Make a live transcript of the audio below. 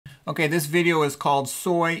Okay, this video is called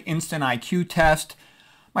Soy Instant IQ Test.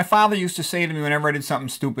 My father used to say to me whenever I did something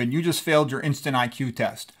stupid, you just failed your instant IQ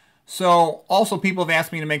test. So also people have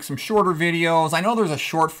asked me to make some shorter videos. I know there's a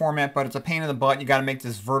short format, but it's a pain in the butt. You got to make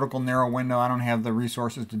this vertical narrow window. I don't have the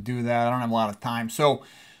resources to do that. I don't have a lot of time. So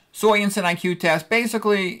Soy Instant IQ Test,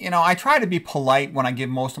 basically, I try to be polite when I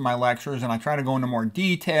give most of my lectures, and I try to go into more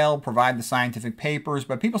detail, provide the scientific papers,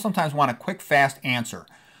 but people sometimes want a quick, fast answer.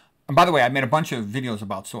 And by the way, I made a bunch of videos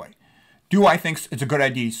about soy. Do I think it's a good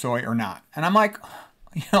idea to eat soy or not? And I'm like,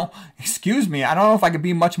 excuse me, I don't know if I could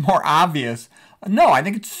be much more obvious. No, I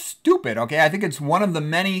think it's stupid, okay? I think it's one of the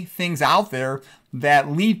many things out there that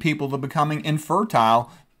lead people to becoming infertile,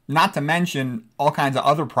 not to mention all kinds of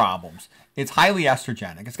other problems. It's highly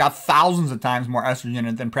estrogenic. It's got thousands of times more estrogen in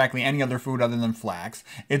it than practically any other food other than flax.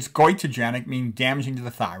 It's goitrogenic, meaning damaging to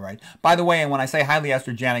the thyroid. By the way, and when I say highly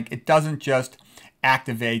estrogenic, it doesn't just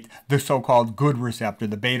activate the so-called good receptor,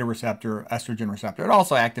 the beta receptor, estrogen receptor. It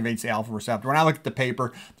also activates the alpha receptor. When I looked at the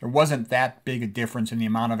paper, there wasn't that big a difference in the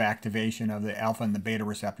amount of activation of the alpha and the beta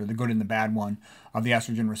receptor, the good and the bad one of the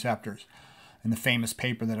estrogen receptors. In the famous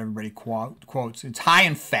paper that everybody quotes, it's high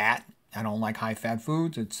in fat. I don't like high-fat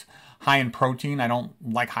foods. It's high in protein. I don't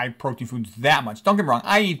like high-protein foods that much. Don't get me wrong.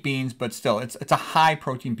 I eat beans, but still, it's a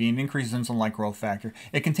high-protein bean. It increases insulin-like growth factor.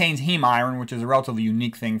 It contains heme iron, which is a relatively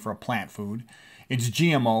unique thing for a plant food. It's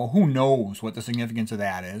GMO. Who knows what the significance of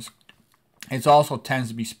that is? It also tends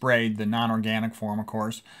to be sprayed, the non-organic form, of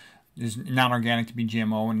course, is non-organic to be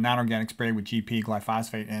GMO, and non-organic sprayed with GP,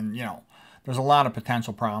 glyphosate, and, there's a lot of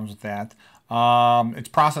potential problems with that. It's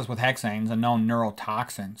processed with hexanes, a known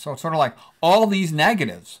neurotoxin. So it's sort of like all these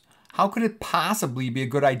negatives. How could it possibly be a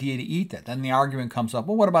good idea to eat that? Then the argument comes up,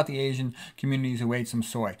 well, what about the Asian communities who ate some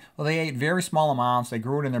soy? Well, they ate very small amounts. They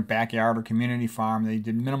grew it in their backyard or community farm. They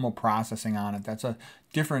did minimal processing on it. That's a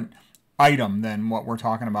different item than what we're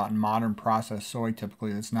talking about in modern processed soy,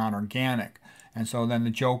 typically that's non-organic. And so then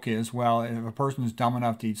the joke is, well, if a person is dumb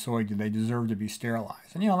enough to eat soy, do they deserve to be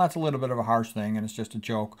sterilized? And, that's a little bit of a harsh thing, and it's just a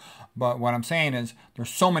joke. But what I'm saying is there's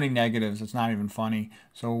so many negatives, it's not even funny.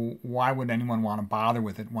 So why would anyone want to bother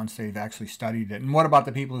with it once they've actually studied it? And what about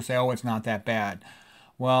the people who say, oh, it's not that bad?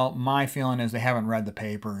 Well, my feeling is they haven't read the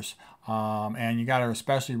papers. And you got to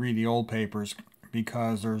especially read the old papers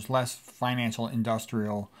because there's less financial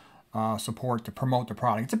industrial support to promote the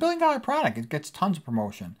product. It's a billion-dollar product. It gets tons of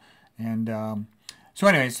promotion. And so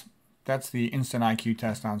anyways, that's the instant IQ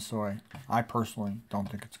test on soy. I personally don't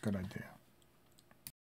think it's a good idea.